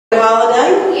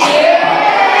Holiday? Yes.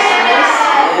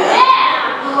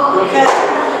 Yeah. Okay.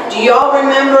 Do y'all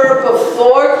remember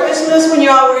before Christmas when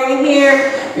y'all were in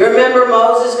here? You remember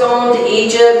Moses going to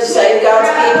Egypt to save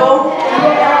God's people?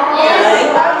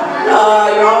 Okay.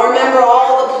 Y'all remember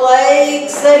all the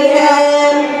plagues that he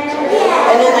had?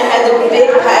 And then they had the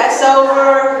big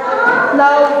Passover?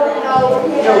 No.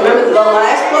 You don't remember? The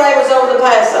last plague was over the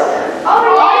Passover.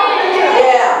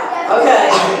 Yeah.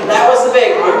 Okay. That was the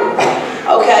big one.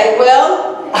 Okay,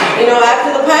 well, you know,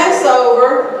 after the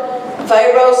Passover,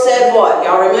 Pharaoh said what?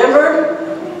 Y'all remember?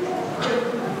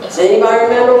 Does anybody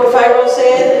remember what Pharaoh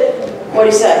said? What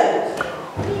did he say?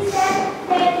 He said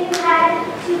that you had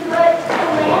to put the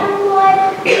lamb blood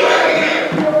on your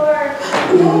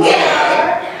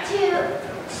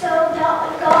so that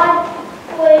God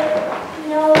would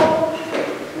know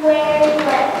where you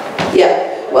went. Yeah.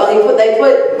 Well, they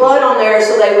put blood on there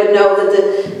so they would know that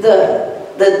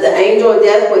the angel of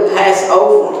death would pass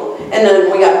over them. And then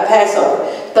we got Passover.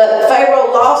 But Pharaoh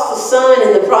lost the son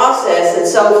in the process, and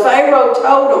so Pharaoh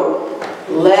told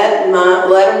him, let him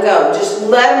go. Just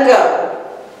let him go.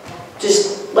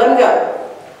 Just let him go.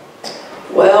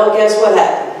 Well, guess what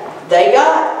happened? They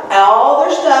got all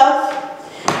their stuff.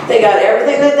 They got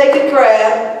everything that they could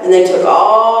grab, and they took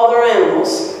all their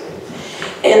animals.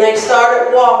 And they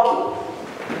started walking.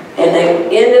 And they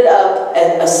ended up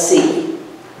at a sea.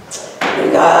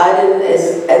 And God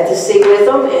is at the sea with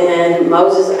them, and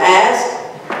Moses asked,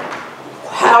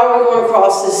 how are we going to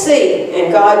cross the sea?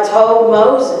 And God told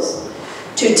Moses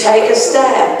to take a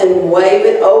staff and wave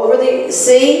it over the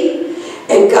sea,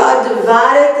 and God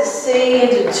divided the sea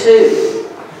into two.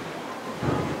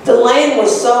 The land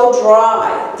was so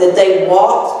dry that they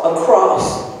walked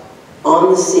across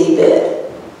on the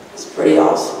seabed. It's pretty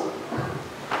awesome.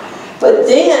 But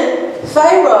then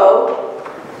Pharaoh,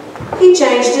 he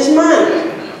changed his mind.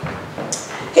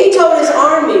 He told his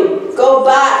army, go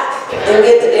back and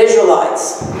get the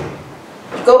Israelites.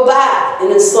 Go back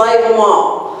and enslave them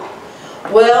all.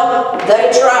 Well,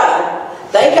 they tried.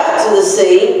 They got to the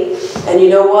sea, and you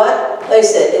know what? They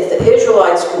said, if the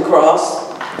Israelites can cross,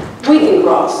 we can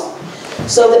cross.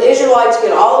 So the Israelites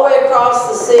get all the way across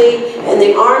the sea, and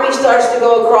the army starts to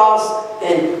go across,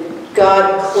 and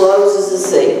God closes the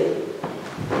sea.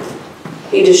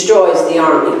 He destroys the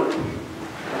army.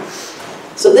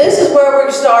 So this is where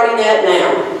we're starting at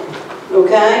now,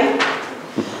 okay?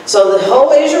 So the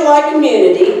whole Israelite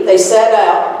community, they set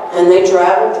out and they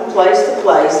traveled from place to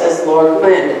place as the Lord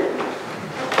commanded.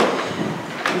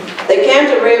 They came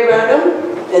to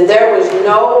Rephidim, and there was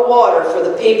no water for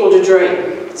the people to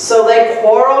drink. So they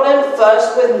quarreled and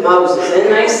fussed with Moses,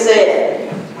 and they said,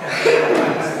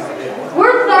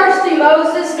 we're thirsty,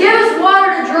 Moses. Give us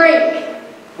water to drink.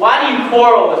 Why do you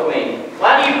quarrel with me?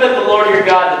 Why do you put the Lord your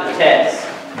God to the test?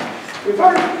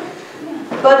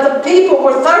 But the people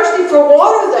were thirsty for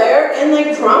water there, and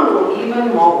they grumbled even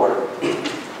more.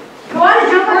 Why did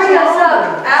you bring us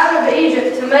up out of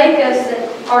Egypt to make us and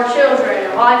our children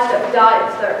and livestock die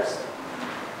of thirst?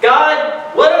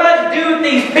 God, what am I to do with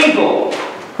these people?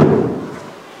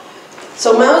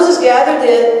 So Moses gathered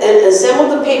it and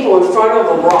assembled the people in front of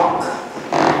a rock.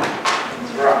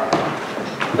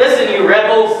 Listen, you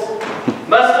rebels.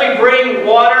 Must we bring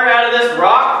water out of this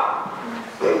rock?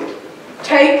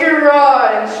 Take your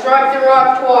rod and strike the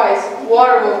rock twice.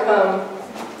 Water will come.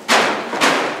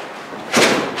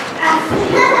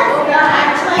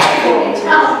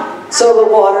 So the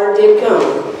water did come.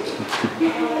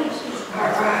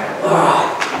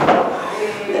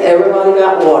 Everybody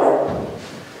got water.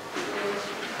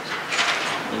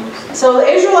 So the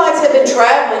Israelites had been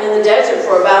traveling in the desert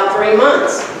for about 3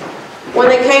 months when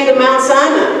they came to Mount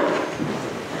Sinai.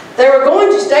 They were going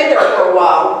to stay there for a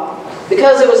while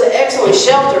because it was an excellent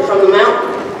shelter from the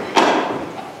mountain.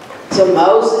 So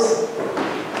Moses,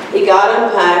 he got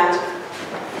unpacked,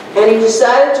 and he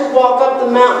decided to walk up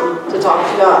the mountain to talk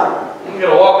to God. I'm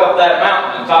going to walk up that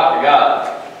mountain and talk to God.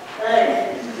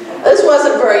 This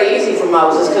wasn't very easy for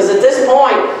Moses because at this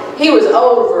point, he was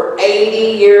over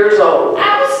 80 years old.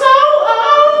 I was so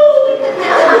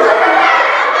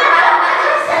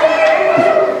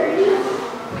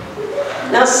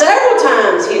Now, several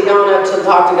times he'd gone up to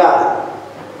talk to God.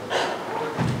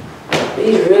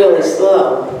 He's really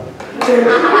slow.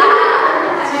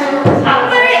 I'm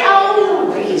very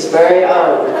old. He's very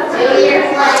old. 2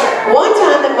 years later. One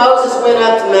time that Moses went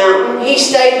up the mountain, he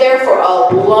stayed there for a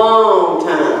long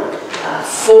time.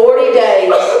 40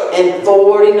 days and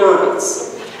 40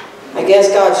 nights. I guess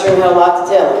God sure had a lot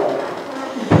to tell him.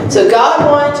 So God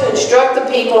wanted to instruct the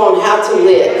people on how to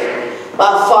live.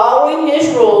 By following His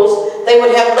rules, they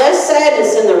would have less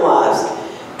sadness in their lives.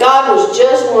 God was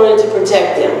just wanting to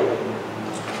protect them.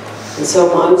 And so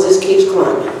Moses keeps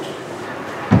climbing.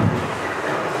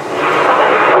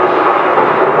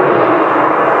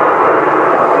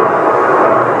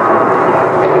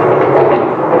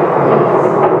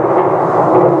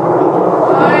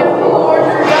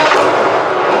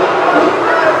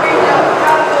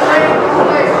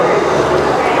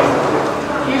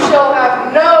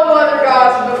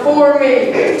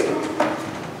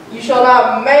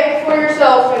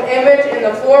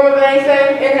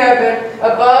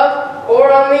 above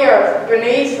or on the earth,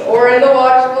 beneath or in the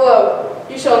waters below.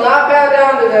 You shall not bow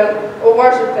down to them or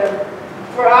worship them.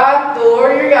 For I, the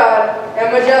Lord your God,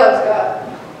 am a jealous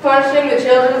God, punishing the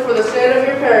children for the sin of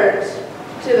your parents,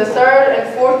 to the third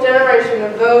and fourth generation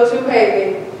of those who hate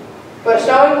me, but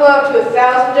showing love to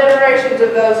 1,000 generations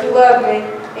of those who love me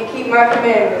and keep my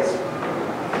commandments.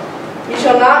 You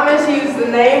shall not misuse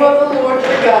the name of the Lord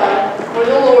your God, for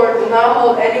the Lord will not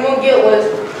hold anyone guiltless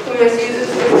who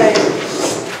misuses his name.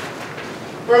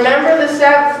 Remember the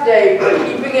Sabbath day by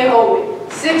keeping it holy.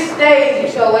 6 days you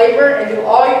shall labor and do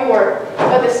all your work,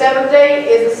 but the seventh day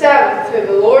is the Sabbath to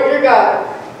the Lord your God.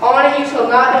 On it you shall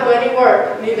not do any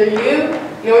work, neither you,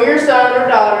 nor your son or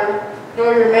daughter,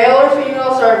 nor your male or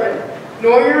female servant,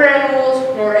 nor your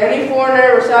animals, nor any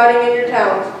foreigner residing in your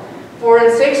towns. For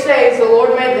in 6 days the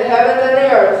Lord made the heavens and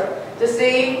the earth, the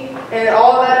sea, and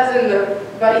all that is in them.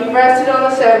 But he rested on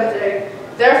the seventh day.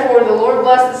 Therefore the Lord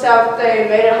blessed the Sabbath day and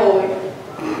made it holy.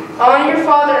 Honor your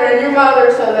father and your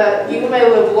mother, so that you may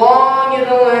live long in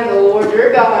the land the Lord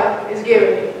your God is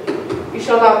giving you. You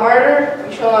shall not murder,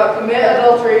 you shall not commit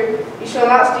adultery, you shall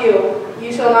not steal,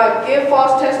 you shall not give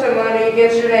false testimony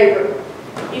against your neighbor.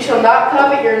 You shall not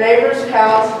covet your neighbor's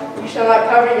house, you shall not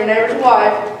covet your neighbor's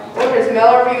wife, or his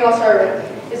male or female servant,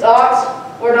 his ox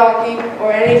or donkey,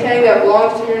 or anything that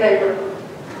belongs to your neighbor.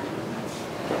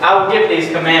 I will give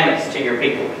these commandments to your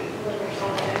people.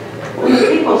 When the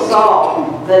people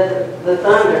saw the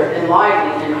thunder and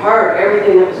lightning and heard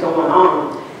everything that was going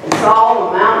on, and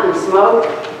saw the mountain smoke,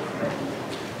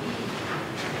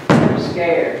 they were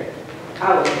scared.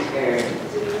 I was scared.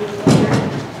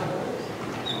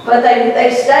 But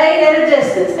they stayed at a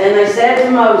distance, and they said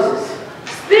to Moses,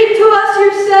 "Speak to us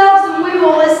yourselves, and we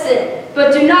will listen.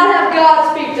 But do not have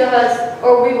God speak to us,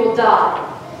 or we will die."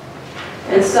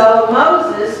 And so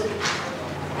Moses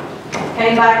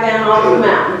came back down off the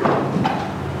mountain.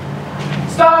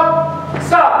 Stop!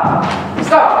 Stop!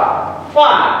 Stop!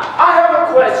 Why? I have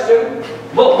a question.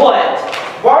 But what?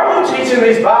 Why are you teaching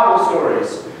these Bible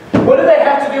stories? What do they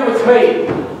have to do with me?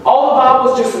 All the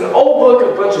Bible is just an old book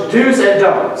of a bunch of do's and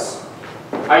don'ts.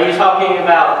 Are you talking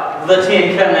about the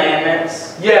 10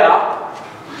 Commandments? Yeah.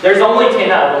 There's only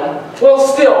 10 of them. Well,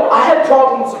 still, I had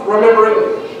problems remembering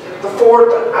the 4,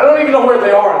 but I don't even know where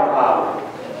they are in the Bible.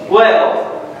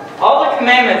 Well, all the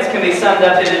commandments can be summed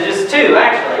up into just 2,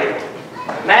 actually.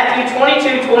 Matthew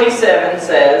 22:27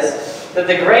 says that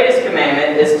the greatest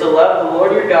commandment is to love the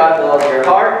Lord your God with all your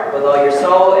heart, with all your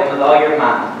soul, and with all your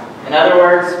mind. In other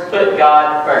words, put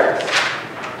God first.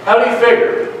 How do you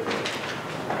figure?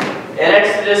 In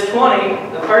Exodus 20,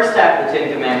 the first half of the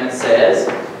 10 Commandments says,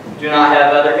 "Do not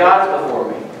have other gods before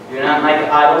me. Do not make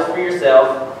idols for yourself,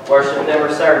 worship them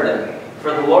or serve them.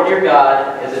 For the Lord your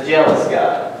God is a jealous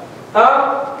God."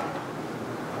 Huh?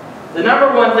 The number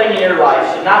one thing in your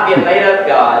life should not be a made-up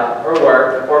God, or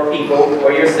work, or people,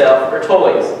 or yourself, or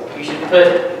toys. You should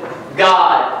put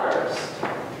God first.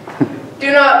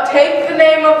 Do not take the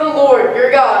name of the Lord your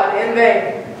God in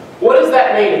vain. What does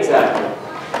that mean exactly?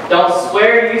 Don't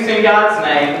swear using God's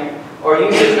name, or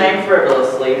use His name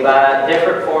frivolously by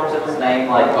different forms of His name,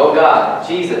 like, "Oh God,"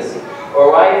 "Jesus,"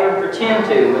 or why even pretend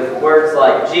to with words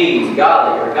like "gee,"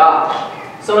 "golly," or "gosh."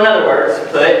 So in other words,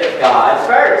 put God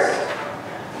first.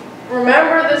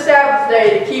 Remember the Sabbath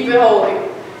day to keep it holy.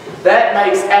 That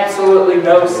makes absolutely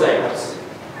no sense.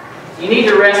 You need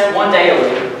to rest one day a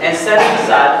week and set it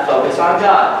aside to focus on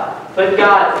God. Put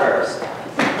God first.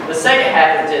 The second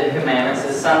half of the 10 Commandments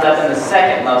is summed up in the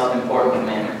second most important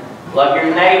commandment. Love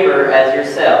your neighbor as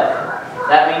yourself.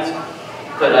 That means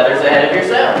put others ahead of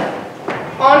yourself.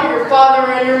 Honor your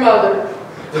father and your mother.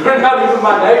 They're not even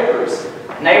my neighbors.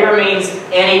 Neighbor means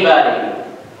anybody.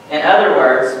 In other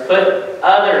words, put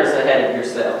others ahead of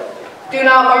yourself. Do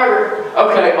not murder.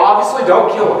 Okay, obviously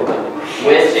don't kill anybody.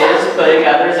 Which is putting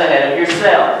others ahead of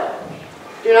yourself.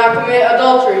 Do not commit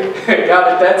adultery.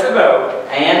 Got it, that's a no.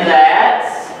 And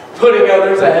that's... Putting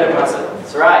others ahead of myself.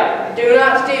 That's right. Do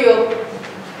not steal.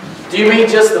 Do you mean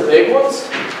just the big ones?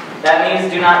 That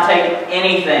means do not take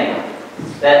anything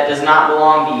that does not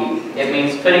belong to you. It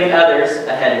means putting others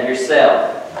ahead of yourself.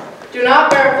 Do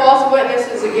not bear false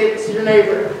witnesses against your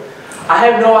neighbor. I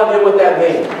have no idea what that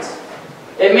means.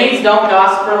 It means don't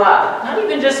gossip or lie. Not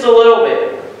even just a little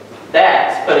bit.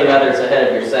 That's putting others ahead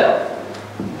of yourself.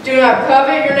 Do not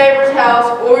covet your neighbor's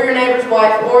house, or your neighbor's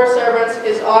wife, or servants,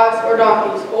 his ox or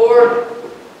donkeys, or...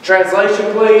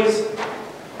 Translation, please.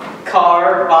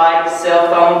 Car, bike, cell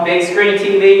phone, big screen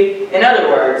TV. In other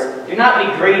words, do not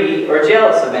be greedy or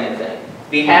jealous of anything.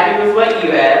 Be happy with what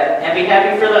you have, and be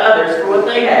happy for the others for what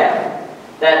they have.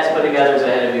 That's putting others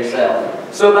ahead of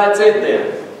yourself. So that's it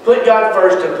then. Put God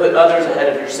first and put others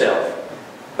ahead of yourself.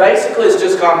 Basically, it's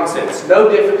just common sense. No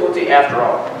difficulty after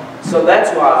all. So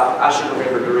that's why I should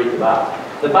remember to read the Bible.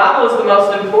 The Bible is the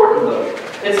most important book.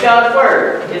 It's God's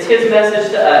Word. It's His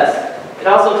message to us. It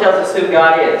also tells us who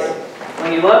God is.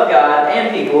 When you love God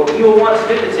and people, you will want to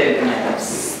do the 10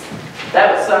 Commandments.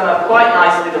 That would sum up quite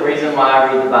nicely the reason why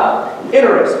I read the Bible.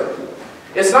 Interesting.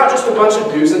 It's not just a bunch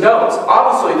of do's and don'ts.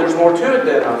 Obviously, there's more to it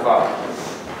than I thought.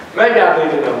 Maybe I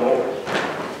need to know more.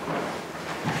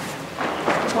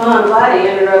 Well, I'm glad he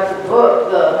ended up the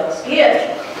book, the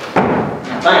skit.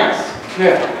 Thanks.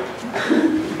 Yeah.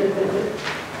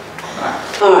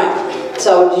 All right.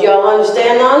 So, do y'all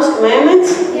understand those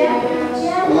commandments? Yeah.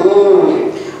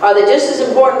 Are they just as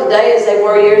important today as they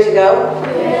were years ago?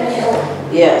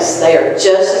 Yes, they are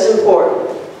just as important.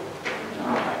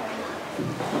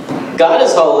 God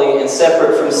is holy and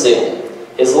separate from sin.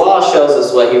 His law shows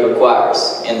us what He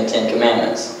requires in the 10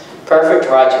 Commandments. Perfect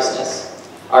righteousness.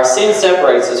 Our sin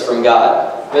separates us from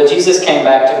God, but Jesus came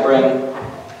back to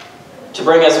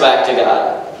bring us back to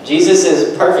God. Jesus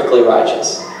is perfectly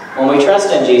righteous. When we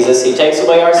trust in Jesus, He takes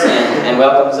away our sin and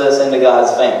welcomes us into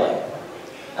God's family.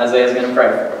 Isaiah's going to pray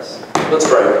for us. Let's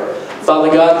pray. Father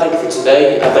God, thank you for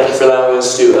today. I thank you for allowing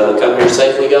us to come here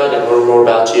safely, God, and learn more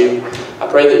about you. I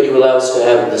pray that you allow us to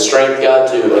have the strength, God,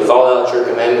 to follow out your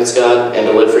commandments, God, and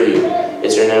to live for you.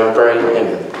 It's your name I pray.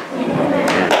 Amen.